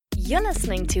You're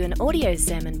listening to an audio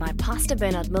sermon by Pastor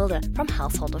Bernard Mulder from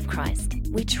Household of Christ.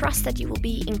 We trust that you will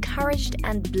be encouraged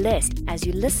and blessed as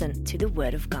you listen to the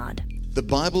Word of God. The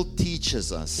Bible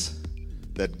teaches us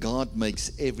that God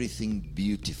makes everything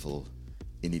beautiful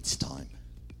in its time.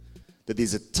 That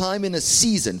there's a time and a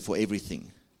season for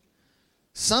everything.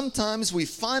 Sometimes we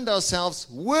find ourselves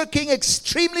working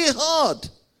extremely hard,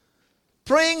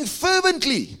 praying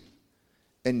fervently,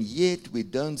 and yet we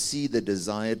don't see the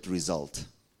desired result.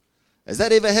 Has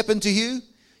that ever happened to you?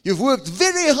 You've worked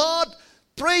very hard,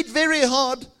 prayed very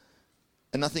hard,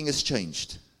 and nothing has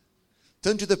changed.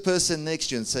 Turn to the person next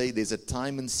to you and say, there's a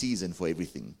time and season for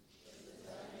everything.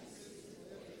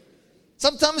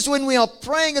 Sometimes when we are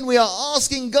praying and we are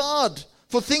asking God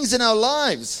for things in our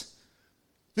lives,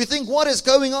 we think, what is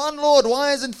going on, Lord?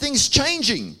 Why isn't things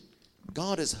changing?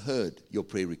 God has heard your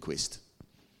prayer request.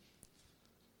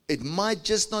 It might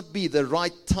just not be the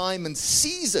right time and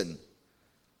season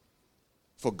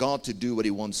for God to do what He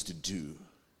wants to do.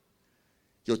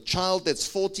 Your child that's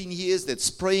 14 years, that's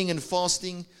praying and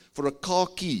fasting for a car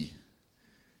key.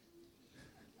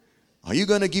 Are you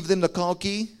going to give them the car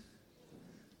key?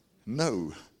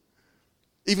 No.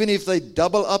 Even if they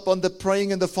double up on the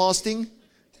praying and the fasting?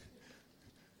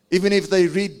 Even if they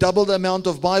read double the amount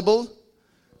of Bible?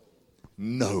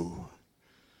 No.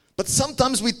 But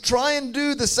sometimes we try and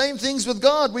do the same things with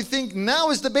God. We think now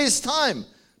is the best time.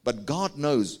 But God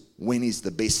knows when is the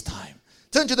best time.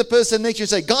 Turn to the person next to you and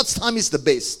say, God's time is the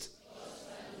best.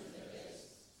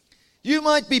 You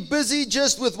might be busy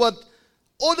just with what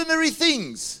ordinary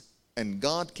things. And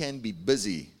God can be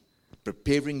busy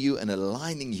preparing you and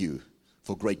aligning you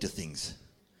for greater things.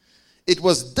 It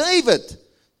was David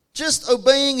just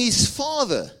obeying his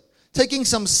father, taking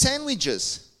some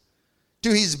sandwiches to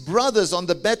his brothers on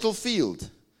the battlefield.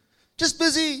 Just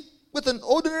busy with an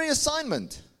ordinary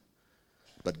assignment.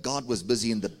 But God was busy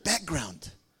in the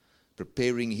background,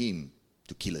 preparing him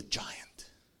to kill a giant.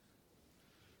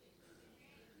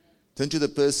 Turn to the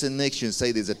person next to you and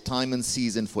say, there's a time and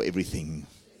season for everything.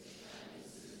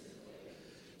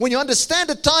 When you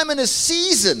understand a time and a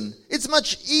season, it's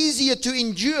much easier to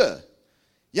endure.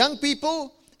 Young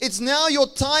people, it's now your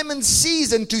time and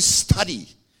season to study.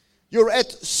 You're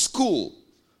at school.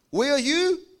 Where are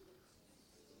you?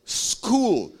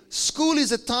 School. School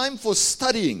is a time for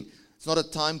studying. It's not a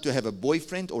time to have a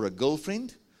boyfriend or a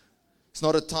girlfriend. It's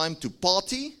not a time to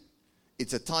party.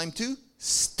 It's a time to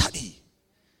study.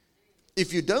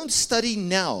 If you don't study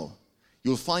now,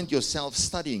 you'll find yourself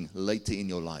studying later in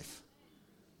your life.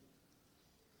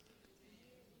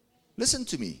 Listen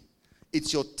to me.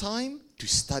 It's your time to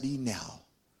study now.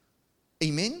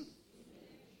 Amen?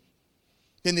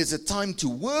 Then there's a time to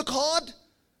work hard.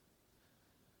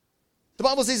 The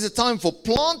Bible says there's a time for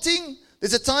planting.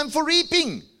 There's a time for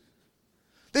reaping.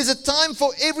 There's a time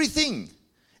for everything.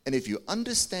 And if you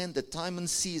understand the time and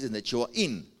season that you are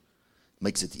in, it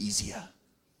makes it easier.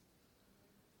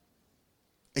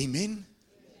 Amen?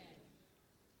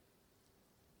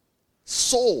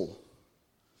 Saul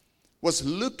was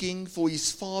looking for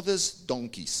his father's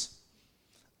donkeys.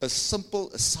 A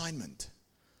simple assignment.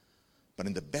 But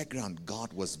in the background,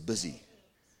 God was busy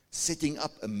setting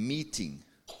up a meeting,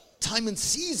 time and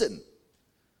season,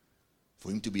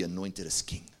 for him to be anointed as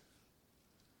king.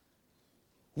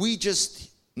 We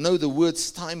just know the words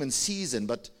time and season,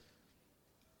 but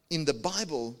in the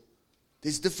Bible,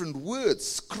 there's different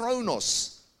words.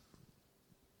 Chronos,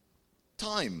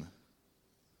 time,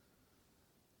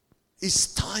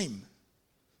 is time.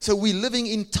 So we're living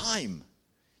in time.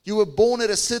 You were born at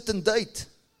a certain date.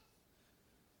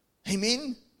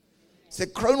 Amen? It's the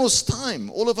Chronos time,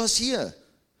 all of us here.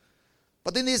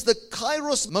 But then there's the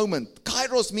Kairos moment.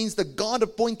 Kairos means the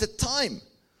God-appointed time,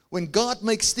 when God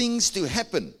makes things to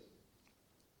happen.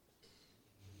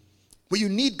 Where you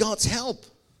need God's help.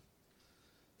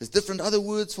 There's different other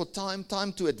words for time.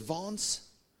 Time to advance.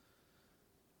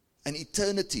 And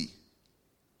eternity.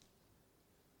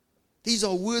 These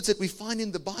are words that we find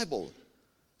in the Bible.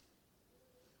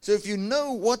 So if you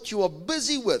know what you are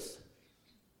busy with,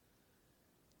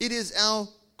 it is our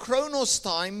Chronos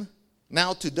time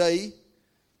now today.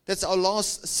 That's our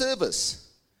last service.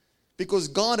 Because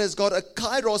God has got a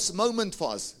Kairos moment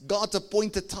for us. God's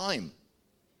appointed time.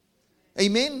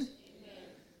 Amen?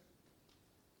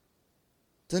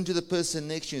 Turn to the person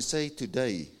next to you and say,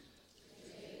 today,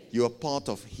 you are part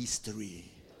of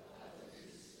history.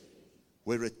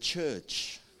 Where a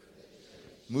church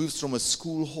moves from a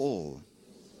school hall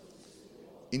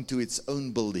into its own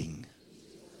building.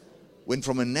 When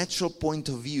from a natural point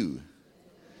of view,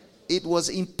 it was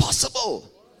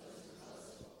impossible.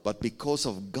 But because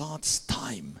of God's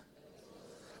time,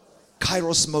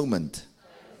 Kairos moment,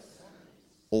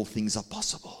 all things are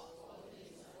possible.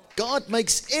 God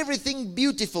makes everything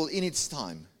beautiful in its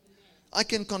time. I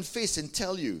can confess and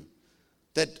tell you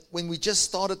that when we just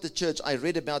started the church, I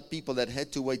read about people that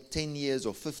had to wait 10 years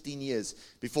or 15 years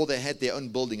before they had their own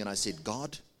building. And I said,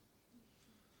 God,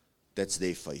 that's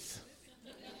their faith.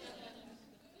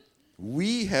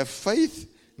 We have faith.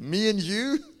 Me and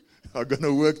you are going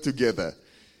to work together.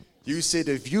 You said,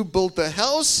 if you build the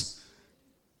house,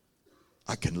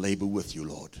 I can labor with you,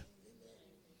 Lord.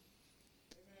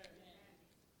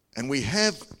 And we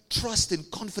have trust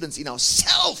and confidence in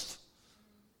ourselves.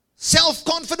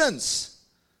 Self-confidence.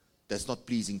 That's not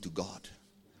pleasing to God.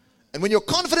 And when your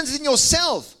confidence is in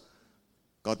yourself,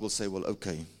 God will say, well,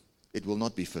 okay, it will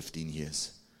not be 15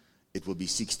 years. It will be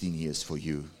 16 years for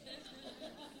you.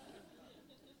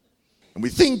 And we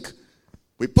think,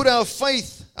 we put our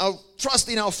faith, our trust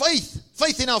in our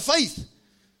faith in our faith.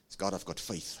 It's God, I've got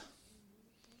faith.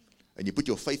 And you put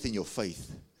your faith in your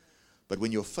faith. But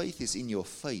when your faith is in your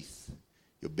faith,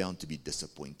 you're bound to be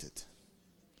disappointed.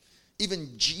 Even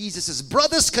Jesus'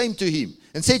 brothers came to him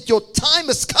and said, your time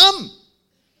has come.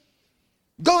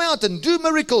 Go out and do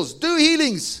miracles, do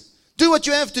healings, do what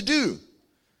you have to do.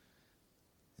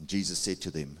 And Jesus said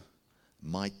to them,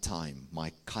 my time,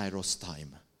 my kairos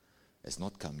time has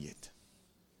not come yet.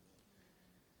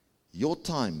 Your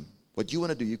time, what you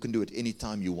want to do, you can do it any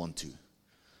time you want to.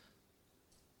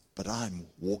 But I'm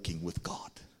walking with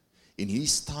God in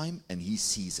His time and His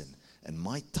season. And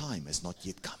my time has not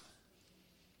yet come.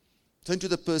 Turn to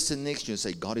the person next to you and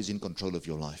say, God is in control of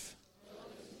your life.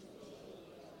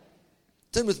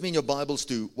 Turn with me in your Bibles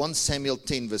to 1 Samuel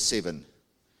 10 verse 7.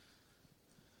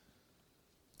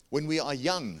 When we are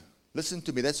young, listen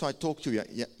to me, that's why I talk to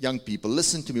young people.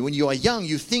 Listen to me. When you are young,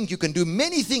 you think you can do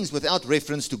many things without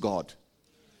reference to God.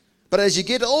 But as you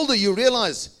get older, you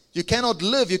realize you cannot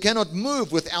live, you cannot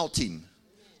move without Him.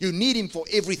 You need Him for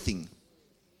everything.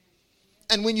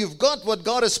 And when you've got what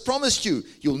God has promised you,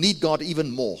 you'll need God even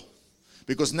more.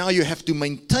 Because now you have to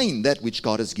maintain that which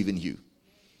God has given you.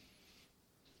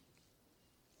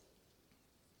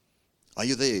 Are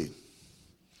you there?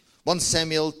 1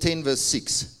 Samuel 10 verse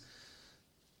 6.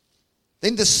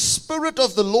 Then the Spirit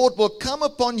of the Lord will come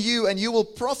upon you, and you will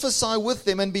prophesy with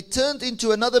them and be turned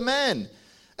into another man.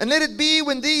 And let it be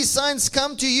when these signs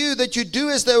come to you that you do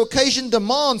as the occasion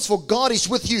demands, for God is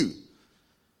with you.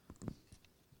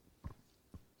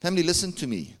 Family, listen to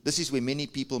me. This is where many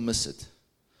people miss it.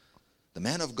 The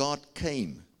man of God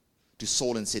came to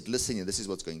Saul and said, listen, this is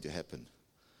what's going to happen.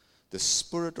 The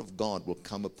Spirit of God will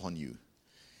come upon you.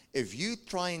 If you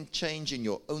try and change in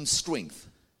your own strength,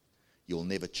 you'll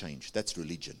never change. That's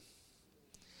religion.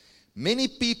 Many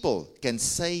people can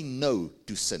say no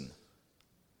to sin,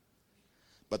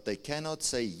 but they cannot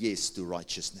say yes to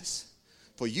righteousness.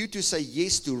 For you to say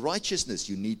yes to righteousness,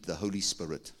 you need the Holy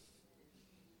Spirit.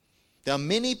 There are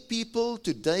many people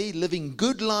today living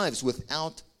good lives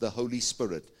without the Holy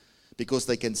Spirit because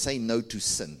they can say no to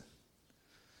sin.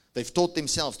 They've taught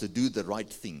themselves to do the right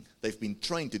thing. They've been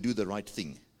trained to do the right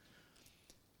thing.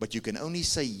 But you can only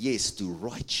say yes to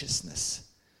righteousness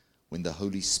when the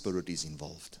Holy Spirit is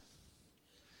involved.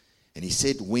 And he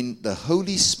said, when the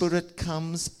Holy Spirit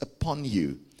comes upon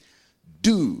you,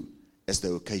 do as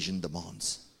the occasion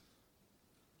demands.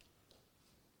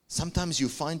 Sometimes you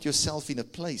find yourself in a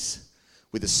place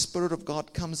where the Spirit of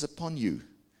God comes upon you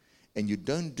and you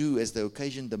don't do as the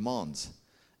occasion demands,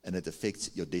 and it affects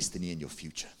your destiny and your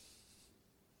future.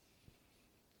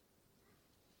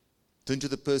 Turn to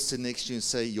the person next to you and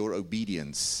say, your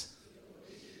obedience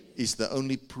is the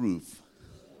only proof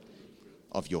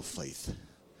of your faith.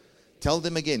 Tell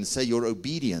them again, say, your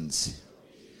obedience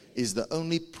is the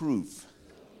only proof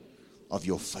of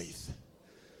your faith.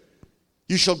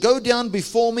 You shall go down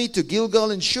before me to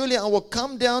Gilgal, and surely I will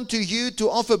come down to you to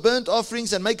offer burnt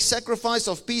offerings and make sacrifice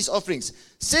of peace offerings.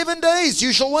 7 days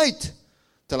you shall wait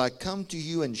till I come to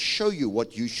you and show you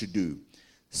what you should do.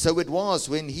 So it was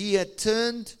when he had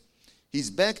turned his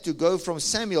back to go from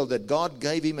Samuel that God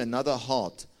gave him another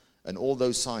heart, and all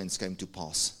those signs came to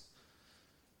pass.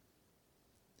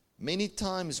 Many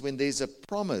times when there's a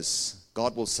promise,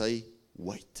 God will say,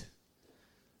 wait.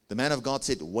 The man of God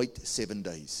said, wait 7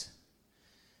 days.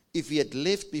 If he had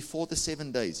left before the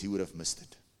 7 days, he would have missed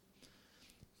it.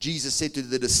 Jesus said to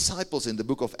the disciples in the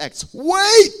book of Acts,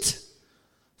 wait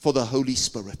for the Holy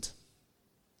Spirit.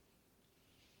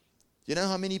 You know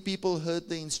how many people heard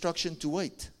the instruction to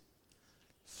wait?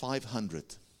 500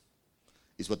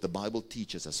 is what the Bible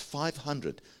teaches us.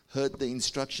 500 heard the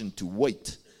instruction to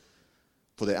wait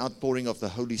for the outpouring of the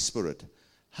Holy Spirit.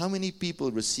 How many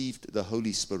people received the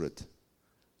Holy Spirit?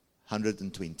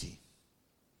 120.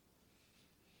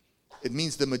 It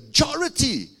means the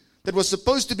majority that was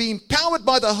supposed to be empowered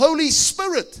by the Holy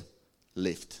Spirit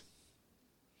left.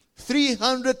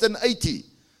 380.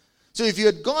 So if you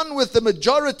had gone with the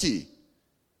majority,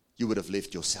 you would have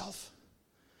left yourself.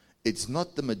 It's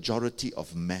not the majority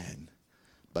of man,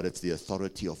 but it's the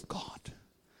authority of God.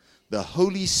 The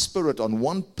Holy Spirit on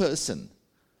one person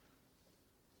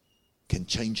can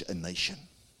change a nation.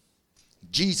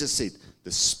 Jesus said,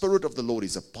 the Spirit of the Lord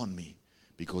is upon me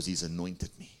because He's anointed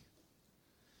me.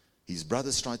 His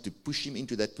brothers tried to push him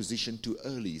into that position too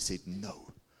early. He said, no,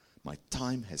 my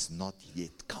time has not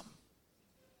yet come.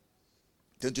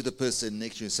 Turn to the person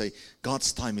next to you and say,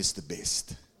 God's time is the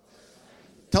best.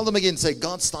 Tell them again, say,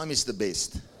 God's time is the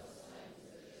best.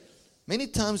 Many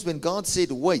times when God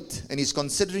said wait and He's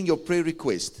considering your prayer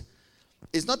request,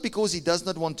 it's not because He does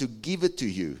not want to give it to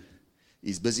you.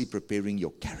 He's busy preparing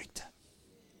your character.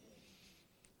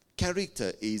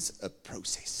 Character is a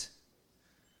process.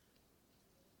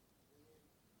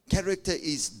 Character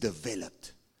is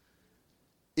developed.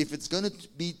 If it's going to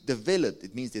be developed,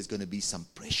 it means there's going to be some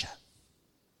pressure.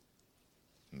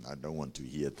 I don't want to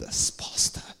hear this,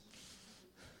 Pastor.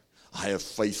 I have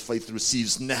faith. Faith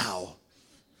receives now.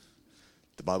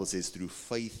 The Bible says through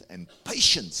faith and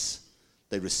patience,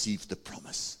 they receive the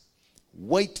promise.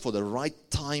 Wait for the right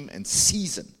time and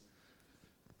season.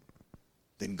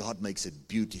 Then God makes it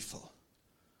beautiful.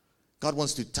 God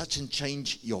wants to touch and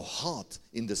change your heart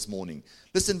in this morning.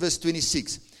 Listen, verse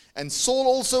 26. And Saul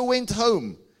also went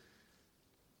home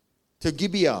to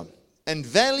Gibeah, and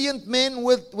valiant men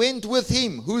went with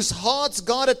him, whose hearts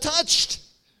God had touched.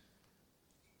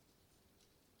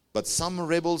 But some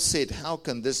rebels said, how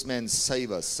can this man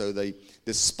save us? So they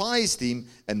despised him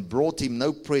and brought him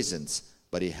no presents,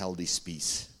 but he held his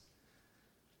peace.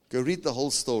 Go read the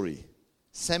whole story.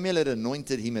 Samuel had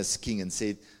anointed him as king and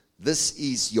said, this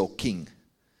is your king.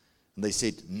 And they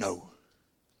said, no.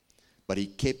 But he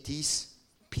kept his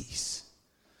peace.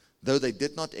 Though they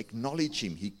did not acknowledge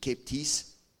him, he kept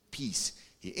his peace.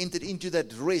 He entered into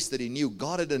that rest that he knew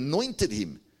God had anointed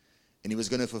him, and he was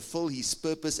going to fulfill his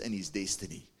purpose and his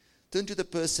destiny. Turn to the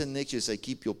person next to you and say,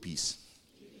 keep your peace.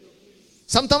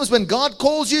 Sometimes when God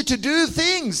calls you to do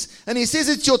things and He says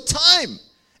it's your time,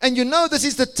 and you know this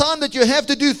is the time that you have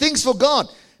to do things for God,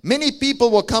 many people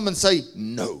will come and say,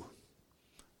 no.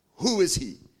 Who is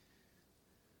he?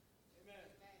 Amen.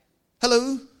 Hello?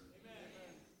 Amen.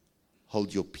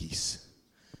 Hold your peace.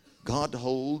 God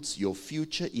holds your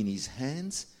future in His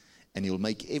hands, and He'll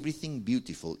make everything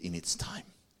beautiful in its time.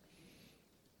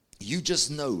 You just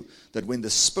know that when the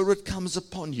Spirit comes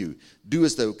upon you, do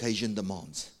as the occasion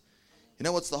demands. You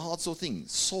know what's the hard sore thing?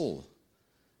 Saul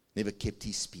never kept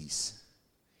his peace.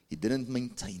 He didn't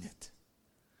maintain it.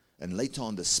 And later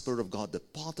on, the Spirit of God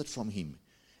departed from him,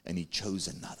 and he chose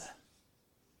another.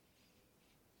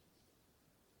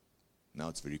 Now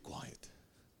it's very quiet.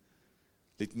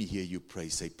 Let me hear you pray.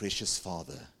 Say, precious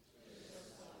Father,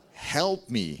 help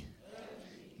me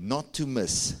not to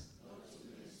miss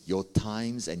your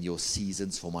times and your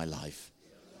seasons for my life.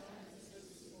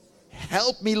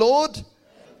 Help me, Lord,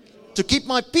 to keep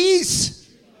my peace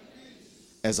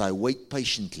as I wait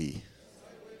patiently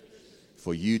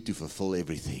for you to fulfill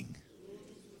everything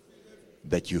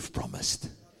that you've promised.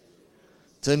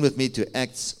 Turn with me to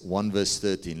Acts 1 verse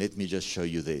 13. Let me just show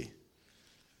you there.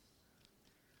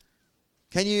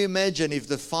 Can you imagine if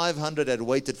the 500 had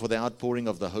waited for the outpouring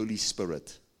of the Holy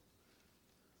Spirit?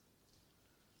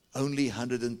 Only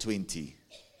 120.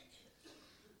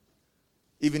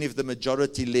 Even if the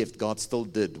majority left, God still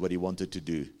did what He wanted to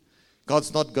do.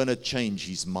 God's not going to change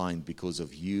His mind because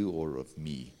of you or of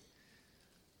me.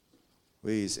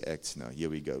 Where is Acts now? Here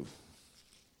we go.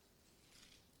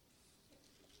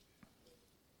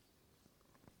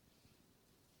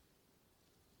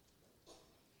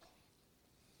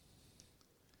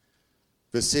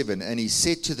 Verse 7, and He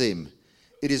said to them,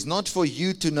 it is not for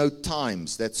you to know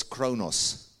times, that's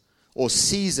chronos, or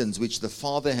seasons which the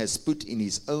Father has put in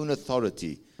His own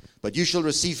authority, but you shall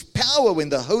receive power when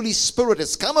the Holy Spirit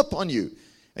has come upon you,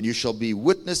 and you shall be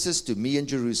witnesses to me in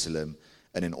Jerusalem,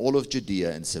 and in all of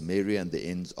Judea and Samaria and the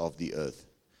ends of the earth.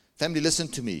 Family, listen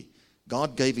to me.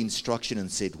 God gave instruction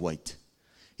and said, wait.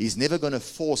 He's never going to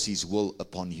force His will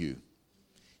upon you.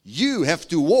 You have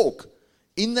to walk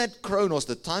in that chronos,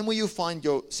 the time where you find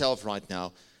yourself right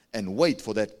now, and wait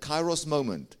for that kairos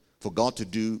moment for God to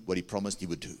do what He promised He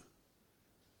would do.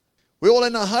 We're all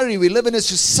in a hurry. We live in a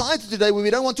society today where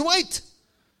we don't want to wait.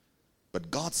 But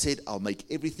God said, I'll make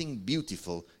everything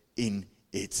beautiful in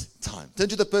its time. Turn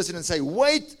to the person and say,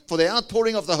 wait for the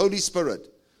outpouring of the Holy Spirit.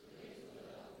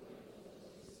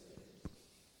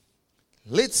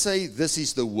 Let's say this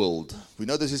is the world. We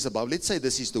know this is about, let's say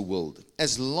this is the world.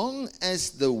 As long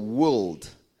as the world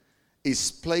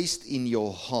is placed in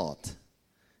your heart,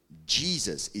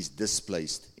 Jesus is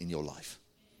displaced in your life.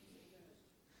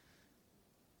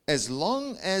 As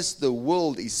long as the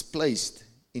world is placed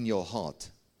in your heart,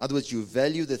 in other words, you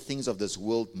value the things of this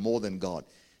world more than God,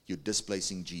 you're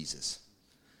displacing Jesus.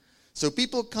 So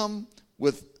people come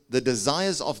with the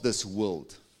desires of this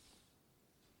world,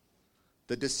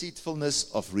 the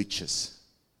deceitfulness of riches,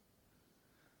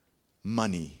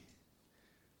 money,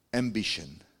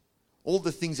 ambition, all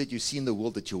the things that you see in the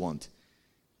world that you want,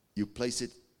 you place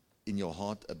it in your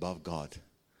heart above God.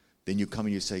 Then you come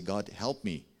and you say, God, help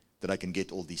me that I can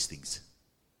get all these things.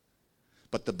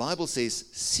 But the Bible says,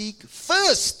 seek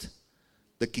first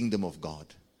the kingdom of God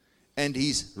and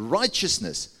his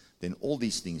righteousness, then all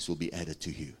these things will be added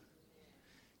to you.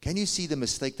 Can you see the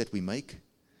mistake that we make?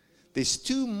 There's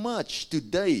too much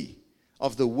today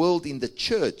of the world in the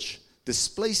church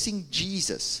displacing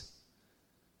Jesus.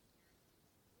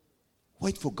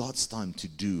 Wait for God's time to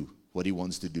do what he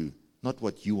wants to do, not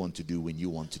what you want to do when you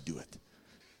want to do it.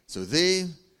 So they,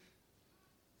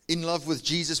 in love with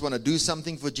Jesus, want to do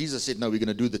something for Jesus, said, no, we're going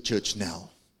to do the church now.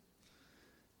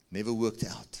 Never worked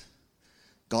out.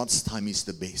 God's time is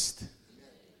the best.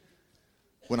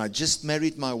 When I just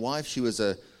married my wife, she's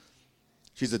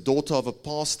a daughter of a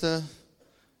pastor.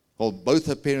 Well, both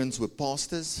her parents were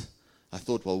pastors. I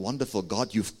thought, well, wonderful,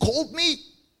 God, you've called me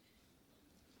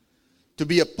to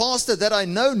be a pastor that I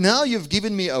know. Now you've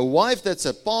given me a wife that's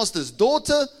a pastor's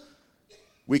daughter.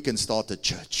 We can start a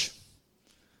church.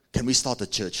 Can we start a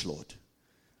church, Lord?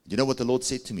 You know what the Lord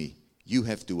said to me? You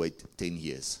have to wait 10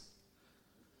 years.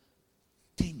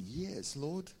 10 years,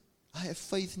 Lord? I have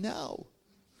faith now.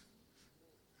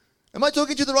 Am I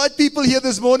talking to the right people here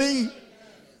this morning?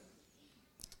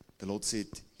 The Lord said,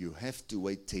 you have to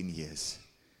wait 10 years.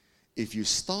 If you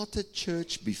start a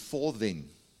church before then,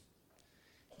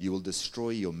 you will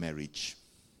destroy your marriage.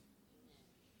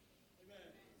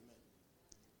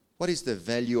 What is the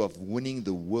value of winning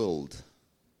the world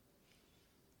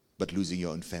but losing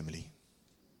your own family?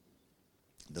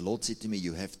 The Lord said to me,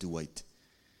 you have to wait.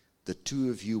 The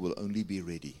two of you will only be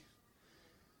ready.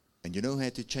 And you know who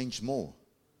had to change more?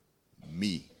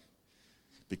 Me.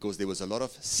 Because there was a lot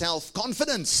of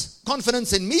self-confidence.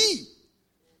 Confidence in me.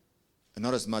 And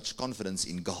not as much confidence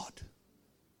in God.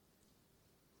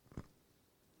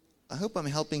 I hope I'm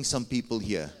helping some people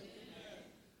here.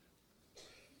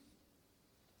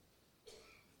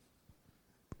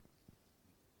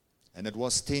 And it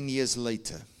was 10 years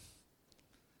later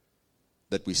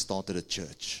that we started a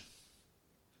church.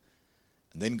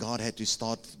 And then God had to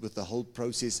start with the whole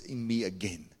process in me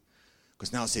again.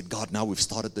 Because now I said, God, now we've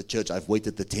started the church. I've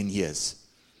waited the 10 years.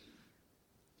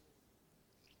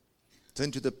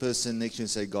 Turn to the person next to you and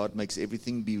say, God makes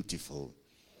everything beautiful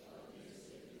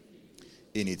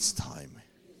in its time.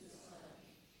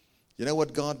 You know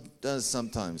what God does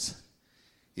sometimes?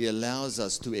 He allows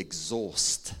us to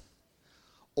exhaust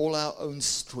all our own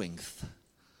strength,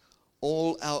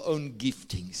 all our own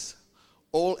giftings,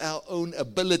 all our own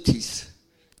abilities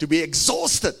to be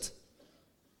exhausted.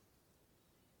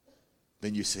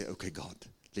 Then you say, okay, God,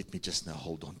 let me just now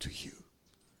hold on to you.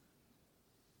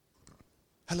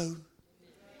 Hello?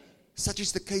 Such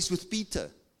is the case with Peter.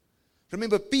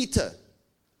 Remember, Peter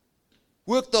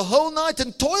worked the whole night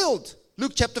and toiled.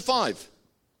 Luke chapter 5.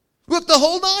 Worked the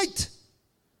whole night.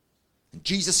 And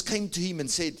Jesus came to him and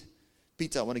said,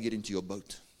 Peter, I want to get into your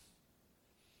boat.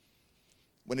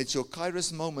 When it's your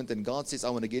Kairos moment and God says, I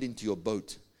want to get into your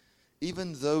boat,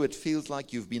 even though it feels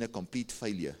like you've been a complete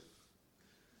failure.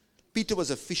 Peter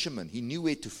was a fisherman. He knew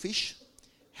where to fish,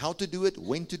 how to do it,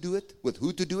 when to do it, with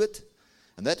who to do it.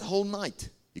 And that whole night,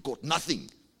 he caught nothing.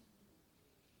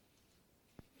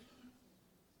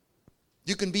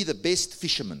 You can be the best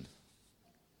fisherman,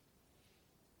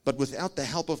 but without the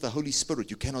help of the Holy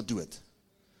Spirit, you cannot do it.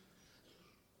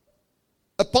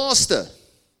 A pastor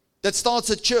that starts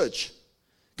a church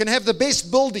can have the best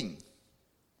building,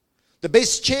 the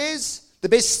best chairs, the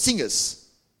best singers,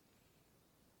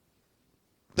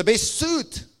 the best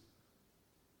suit.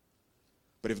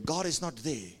 But if God is not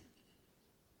there,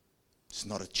 it's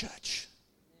not a church.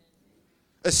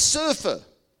 A surfer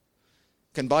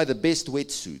can buy the best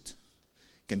wetsuit,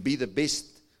 can be the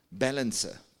best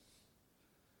balancer,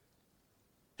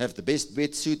 have the best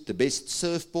wetsuit, the best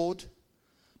surfboard,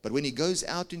 but when he goes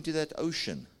out into that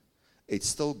ocean, it's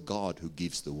still God who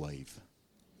gives the wave.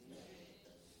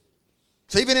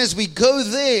 So even as we go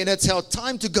there, and it's our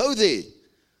time to go there,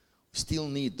 we still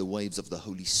need the waves of the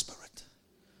Holy Spirit.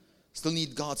 Still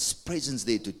need God's presence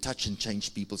there to touch and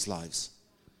change people's lives.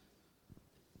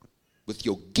 With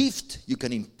your gift, you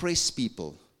can impress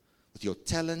people. With your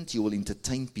talent, you will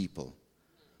entertain people.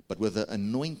 But with the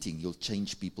anointing, you'll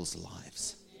change people's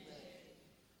lives.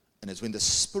 And it's when the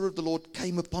Spirit of the Lord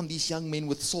came upon these young men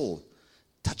with Saul,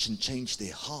 touch and change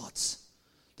their hearts,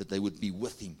 that they would be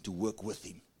with him, to work with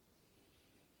him.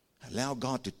 Allow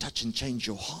God to touch and change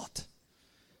your heart.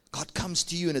 God comes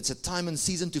to you, and it's a time and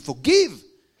season to forgive.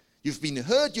 You've been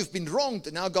hurt, you've been wronged,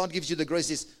 and now God gives you the grace,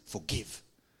 says, forgive.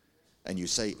 And you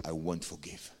say, I won't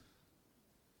forgive.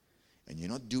 And you're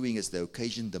not doing as the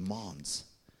occasion demands.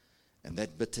 And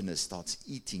that bitterness starts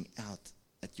eating out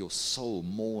at your soul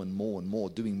more and more and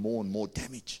more, doing more and more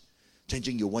damage.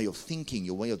 Changing your way of thinking,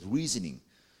 your way of reasoning,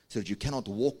 so that you cannot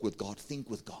walk with God, think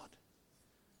with God.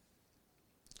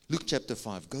 Luke chapter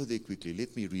 5, go there quickly,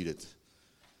 let me read it.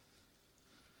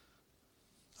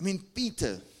 I mean,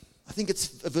 Peter, I think it's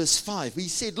verse 5, he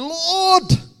said,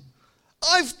 Lord,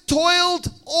 I've toiled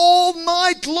all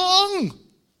night long.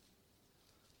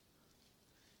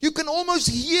 You can almost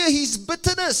hear his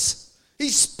bitterness,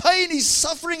 his pain, his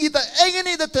suffering, the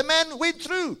agony that the man went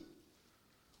through.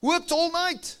 Worked all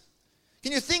night.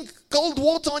 Can you think cold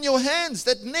water on your hands,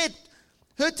 that net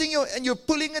hurting you, and you're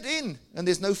pulling it in and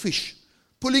there's no fish.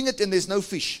 Pulling it and there's no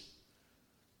fish.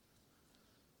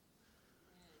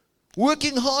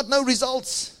 Working hard, no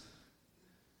results.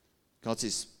 God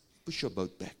says, push your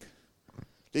boat back.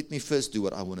 Let me first do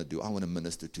what I want to do. I want to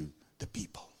minister to the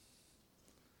people.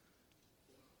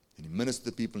 And he ministers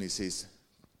to the people and he says,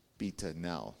 Peter,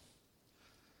 now,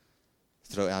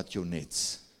 throw out your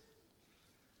nets.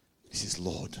 He says,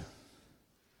 Lord,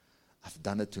 I've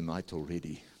done it tonight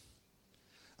already.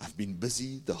 I've been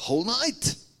busy the whole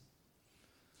night.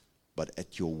 But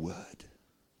at your word.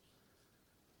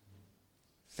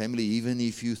 Family, even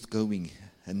if you're going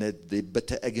and that the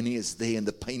bitter agony is there and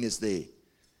the pain is there,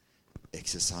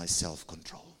 exercise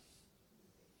self-control.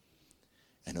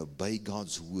 And obey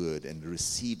God's word and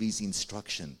receive his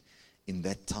instruction in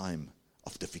that time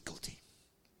of difficulty.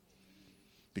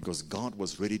 Because God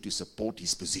was ready to support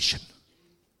his position.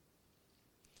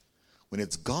 When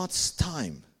it's God's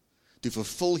time to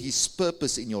fulfill his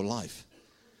purpose in your life,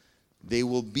 there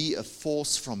will be a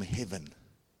force from heaven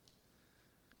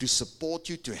to support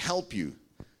you, to help you,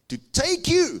 to take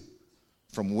you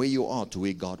from where you are to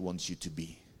where God wants you to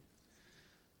be.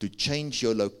 To change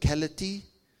your locality,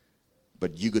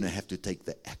 but you're going to have to take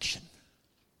the action.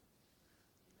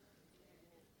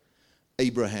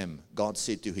 Abraham, God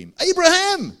said to him,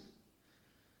 Abraham,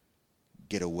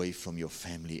 get away from your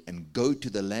family and go to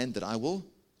the land that I will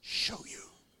show you.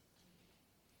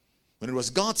 When it was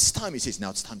God's time, he says, now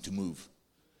it's time to move.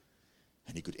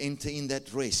 And he could enter in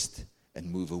that rest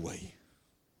and move away.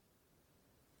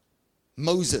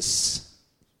 Moses,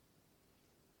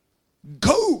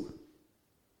 go.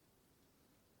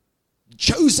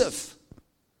 Joseph,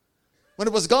 when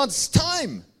it was God's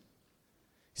time,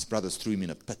 his brothers threw him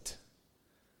in a pit.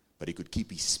 But he could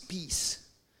keep his peace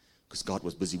because God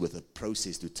was busy with a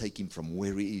process to take him from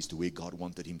where he is to where God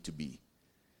wanted him to be.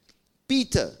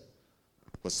 Peter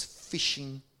was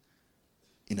fishing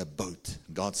in a boat.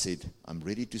 God said, I'm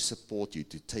ready to support you,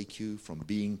 to take you from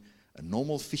being a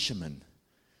normal fisherman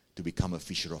to become a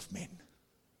fisher of men.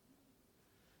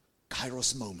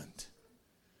 Kairos moment.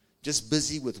 Just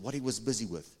busy with what he was busy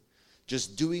with.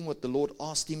 Just doing what the Lord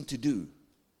asked him to do.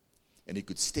 And he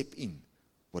could step in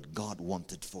what God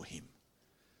wanted for him.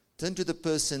 Turn to the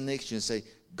person next to you and say,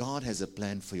 God has a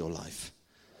plan for your life.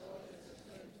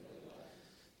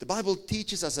 The Bible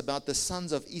teaches us about the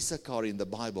sons of Issachar in the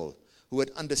Bible who had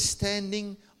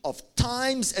understanding of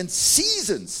times and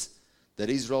seasons that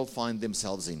Israel find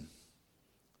themselves in.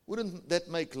 Wouldn't that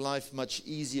make life much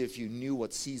easier if you knew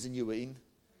what season you were in?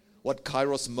 What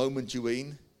Kairos moment you were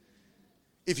in?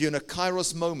 If you're in a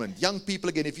Kairos moment, young people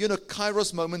again, if you're in a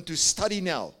Kairos moment to study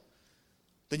now,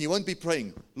 then you won't be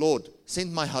praying, Lord,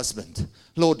 send my husband.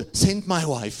 Lord, send my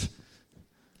wife.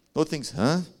 Lord thinks,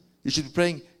 You should be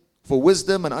praying for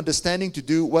wisdom and understanding to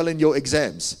do well in your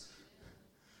exams.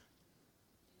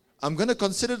 I'm going to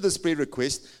consider this prayer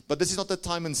request, but this is not the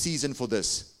time and season for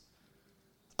this.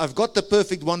 I've got the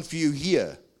perfect one for you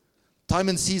here. Time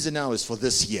and season now is for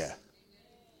this year.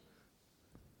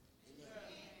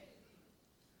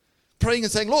 Praying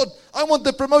and saying, Lord, I want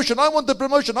the promotion. I want the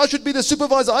promotion. I should be the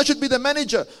supervisor. I should be the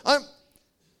manager.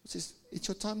 He says, it's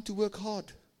your time to work hard.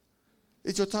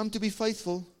 It's your time to be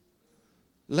faithful.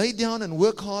 Lay down and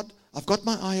work hard. I've got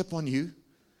my eye upon you.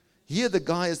 Here are the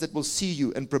guys that will see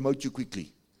you and promote you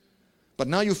quickly. But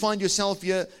now you find yourself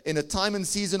here in a time and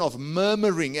season of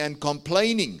murmuring and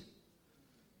complaining.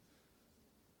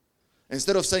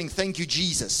 Instead of saying, thank you,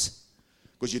 Jesus.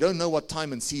 Because you don't know what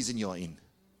time and season you're in.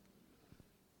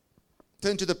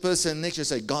 Turn to the person next to you and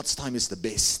say, God's time is the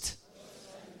best.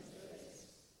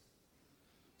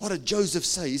 What did Joseph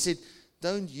say? He said,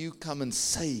 don't you come and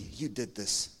say you did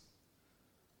this.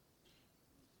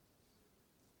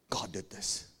 God did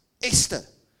this. Esther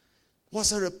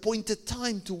was her appointed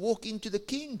time to walk into the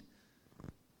king.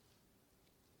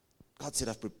 God said,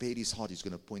 I've prepared his heart. He's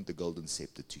going to point the golden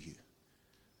scepter to you.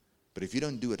 But if you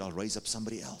don't do it, I'll raise up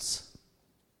somebody else.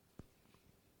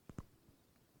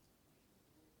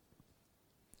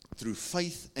 Through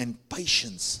faith and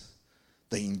patience,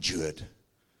 they endured.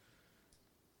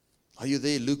 Are you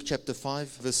there? Luke chapter 5,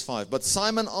 verse 5. But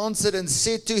Simon answered and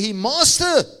said to him,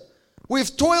 Master,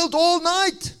 we've toiled all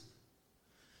night.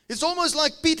 It's almost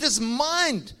like Peter's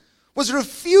mind was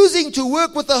refusing to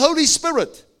work with the Holy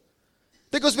Spirit.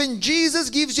 Because when Jesus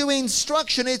gives you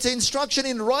instruction, it's an instruction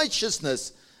in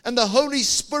righteousness. And the Holy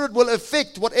Spirit will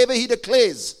affect whatever he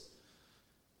declares.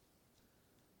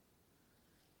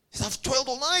 He said, I've toiled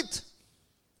all night.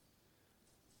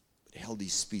 But he held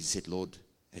his peace. He said, Lord,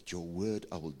 at your word,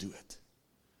 I will do it.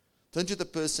 Turn to the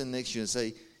person next to you and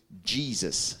say,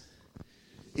 Jesus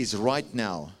is right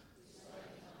now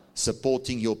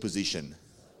supporting your position.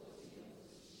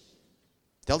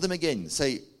 Tell them again.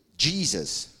 Say,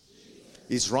 Jesus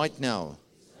is right now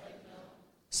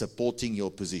supporting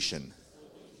your position.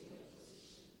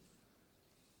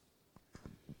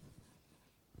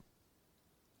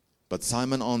 But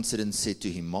Simon answered and said to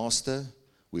him, Master,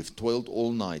 we've toiled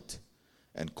all night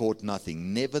and caught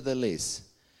nothing. Nevertheless,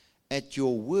 at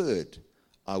your word,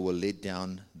 I will let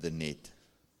down the net.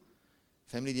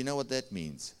 Family, do you know what that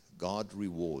means? God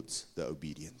rewards the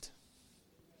obedient.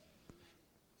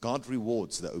 God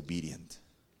rewards the obedient.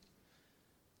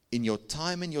 In your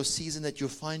time and your season that you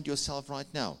find yourself right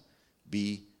now,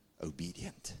 be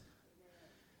obedient.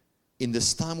 In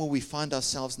this time where we find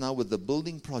ourselves now with the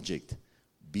building project,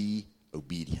 be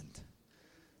obedient.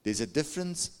 There's a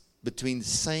difference between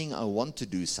saying I want to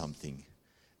do something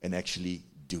and actually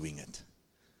doing it.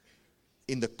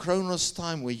 In the Chronos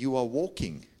time where you are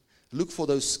walking, look for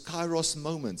those Kairos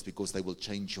moments because they will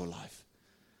change your life.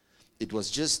 It was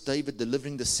just David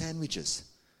delivering the sandwiches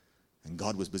and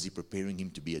God was busy preparing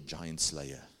him to be a giant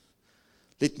slayer.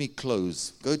 Let me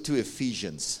close. Go to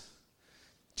Ephesians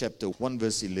chapter 1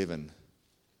 verse 11.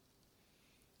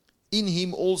 In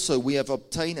him also we have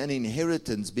obtained an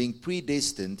inheritance, being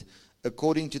predestined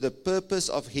according to the purpose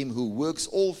of him who works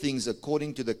all things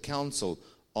according to the counsel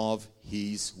of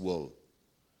his will.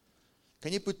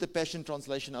 Can you put the Passion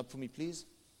Translation up for me, please?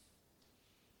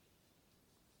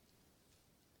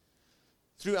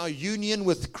 Through our union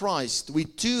with Christ, we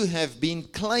too have been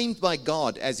claimed by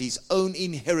God as his own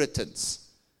inheritance.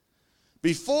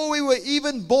 Before we were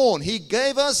even born, he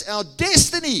gave us our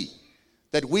destiny,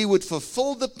 that we would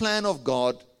fulfill the plan of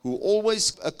God, who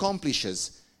always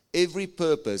accomplishes every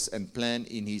purpose and plan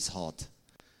in his heart.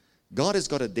 God has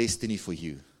got a destiny for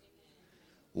you.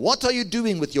 What are you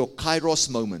doing with your Kairos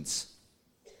moments?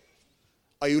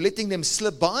 Are you letting them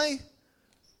slip by?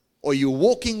 Or are you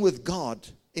walking with God,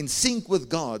 in sync with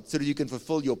God, so that you can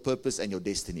fulfill your purpose and your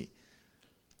destiny?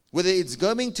 Whether it's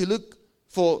going to look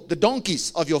for the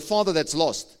donkeys of your father that's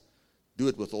lost, do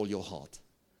it with all your heart.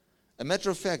 A matter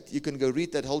of fact, you can go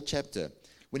read that whole chapter.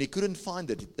 When he couldn't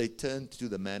find it, they turned to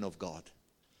the man of God,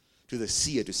 to the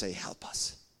seer, to say, help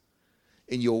us.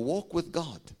 In your walk with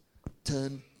God,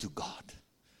 turn to God.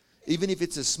 Even if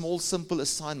it's a small, simple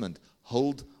assignment,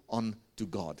 hold on to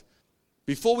God.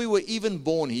 Before we were even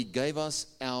born, he gave us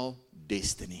our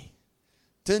destiny.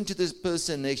 Turn to this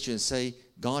person next to you and say,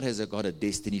 God has got a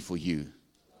destiny for you.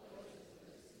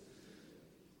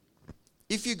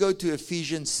 If you go to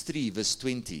Ephesians 3 verse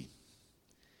 20,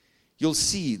 you'll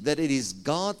see that it is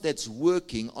God that's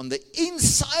working on the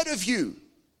inside of you.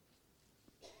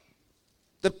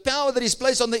 The power that is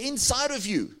placed on the inside of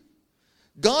you.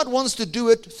 God wants to do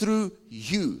it through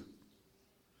you.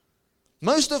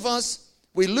 Most of us,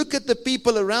 we look at the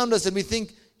people around us and we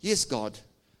think, yes, God,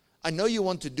 I know you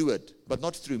want to do it, but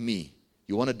not through me.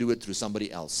 You want to do it through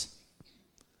somebody else.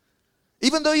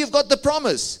 Even though you've got the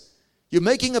promise, you're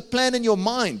making a plan in your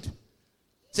mind,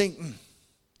 saying,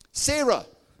 Sarah,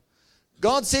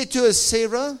 God said to her,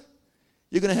 Sarah,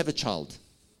 you're going to have a child.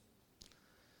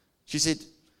 She said,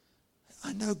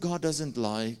 I know God doesn't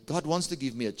lie. God wants to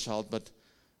give me a child, but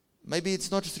maybe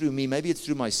it's not through me. Maybe it's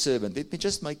through my servant. Let me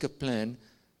just make a plan.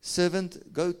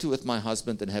 Servant, go to with my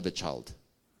husband and have a child.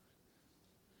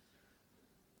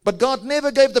 But God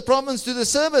never gave the promise to the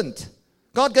servant.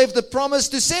 God gave the promise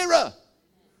to Sarah.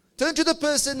 Turn to the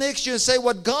person next to you and say,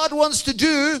 what God wants to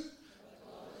do,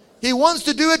 he wants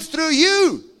to do it through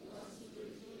you.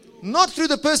 Not through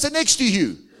the person next to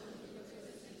you.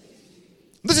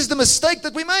 This is the mistake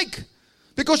that we make.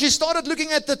 Because she started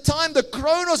looking at the time, the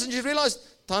chronos, and she realized,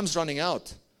 time's running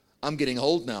out. I'm getting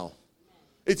old now.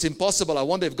 It's impossible. I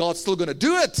wonder if God's still going to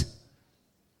do it.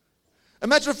 A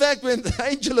matter of fact, when the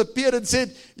angel appeared and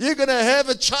said, you're going to have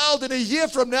a child in a year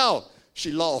from now,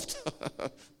 she laughed.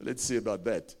 Let's see about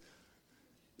that.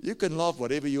 You can laugh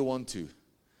whatever you want to.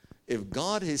 If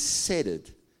God has said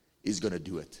it, He's going to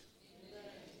do it.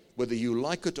 Whether you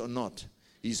like it or not,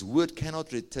 His word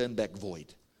cannot return back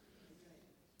void.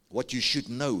 What you should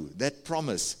know, that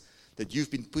promise that you've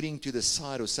been putting to the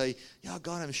side, or say, yeah,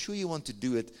 God, I'm sure you want to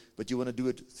do it, but you want to do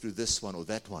it through this one or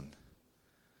that one.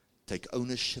 Take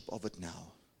ownership of it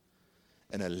now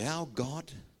and allow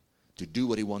God to do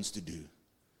what He wants to do.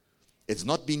 It's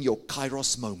not been your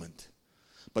kairos moment,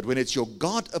 but when it's your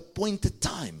God-appointed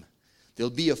time, there'll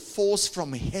be a force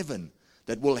from heaven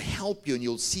that will help you, and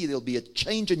you'll see there'll be a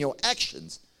change in your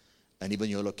actions and even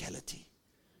your locality.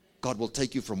 God will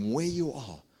take you from where you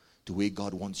are to where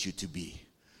God wants you to be.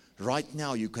 Right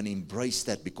now, you can embrace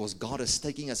that, because God is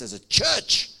taking us as a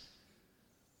church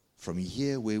from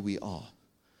here where we are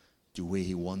to where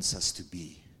He wants us to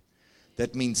be.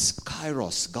 That means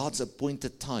Kairos, God's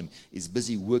appointed time, is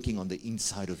busy working on the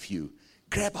inside of you.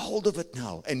 Grab hold of it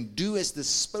now and do as the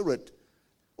Spirit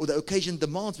or the occasion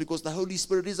demands, because the Holy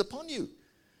Spirit is upon you.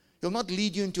 He'll not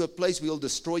lead you into a place where He'll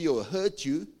destroy you or hurt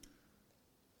you.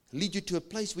 He'll lead you to a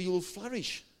place where you will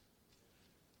flourish.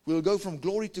 We'll go from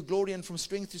glory to glory and from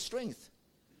strength to strength.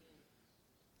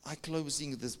 I'm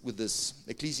closing with this.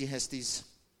 Ecclesiastes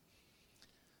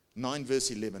 9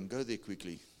 verse 11. Go there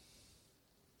quickly. It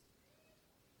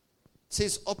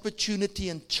says, opportunity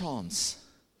and chance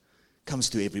comes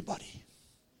to everybody.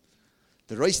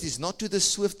 The race is not to the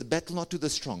swift, the battle not to the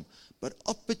strong, but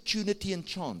opportunity and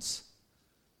chance.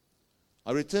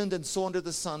 I returned and saw under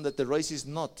the sun that the race is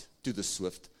not to the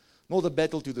swift, nor the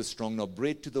battle to the strong, nor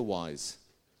bread to the wise,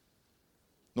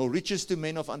 nor riches to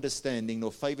men of understanding,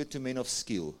 nor favor to men of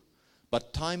skill,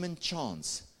 but time and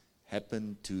chance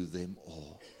happen to them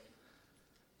all.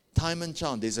 Time and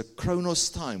chance. There's a chronos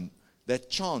time. That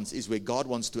chance is where God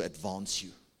wants to advance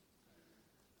you,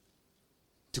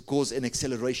 to cause an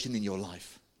acceleration in your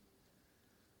life.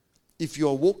 If you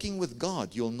are walking with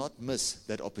God, you'll not miss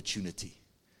that opportunity.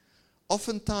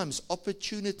 Oftentimes,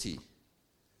 opportunity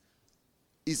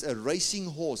is a racing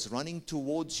horse running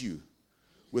towards you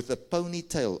with a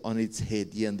ponytail on its head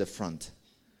here in the front.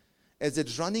 As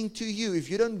it's running to you, if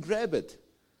you don't grab it,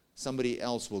 somebody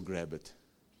else will grab it.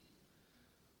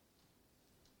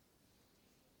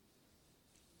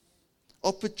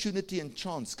 Opportunity and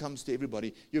chance comes to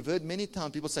everybody. You've heard many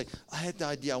times people say, I had the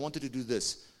idea, I wanted to do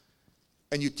this.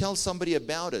 And you tell somebody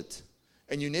about it,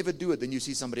 and you never do it, then you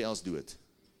see somebody else do it.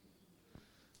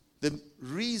 The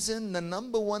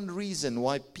number one reason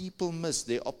why people miss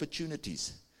their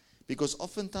opportunities, because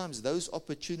oftentimes those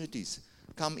opportunities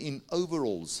come in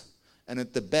overalls, and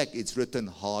at the back it's written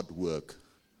hard work.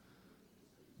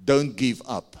 Don't give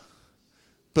up.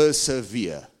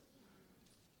 Persevere.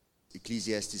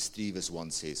 Ecclesiastes 3 verse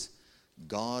 1 says,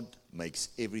 God makes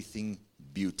everything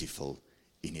beautiful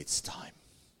in its time.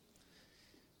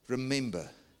 Remember,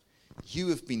 you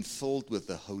have been filled with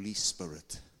the Holy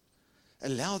Spirit.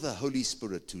 Allow the Holy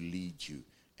Spirit to lead you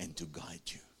and to guide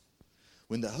you.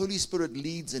 When the Holy Spirit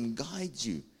leads and guides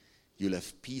you, you'll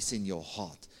have peace in your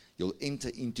heart. You'll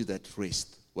enter into that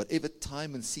rest. Whatever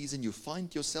time and season you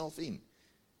find yourself in,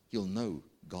 you'll know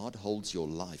God holds your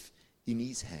life in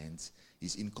His hands.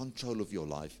 He's in control of your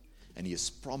life, and He has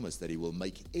promised that He will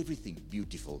make everything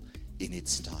beautiful in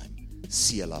its time.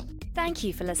 Selah. Thank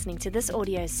you for listening to this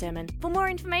audio sermon. For more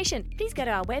information, please go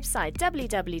to our website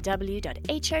www.hoc.org.za.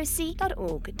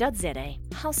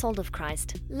 Household of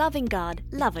Christ, loving God,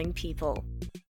 loving people.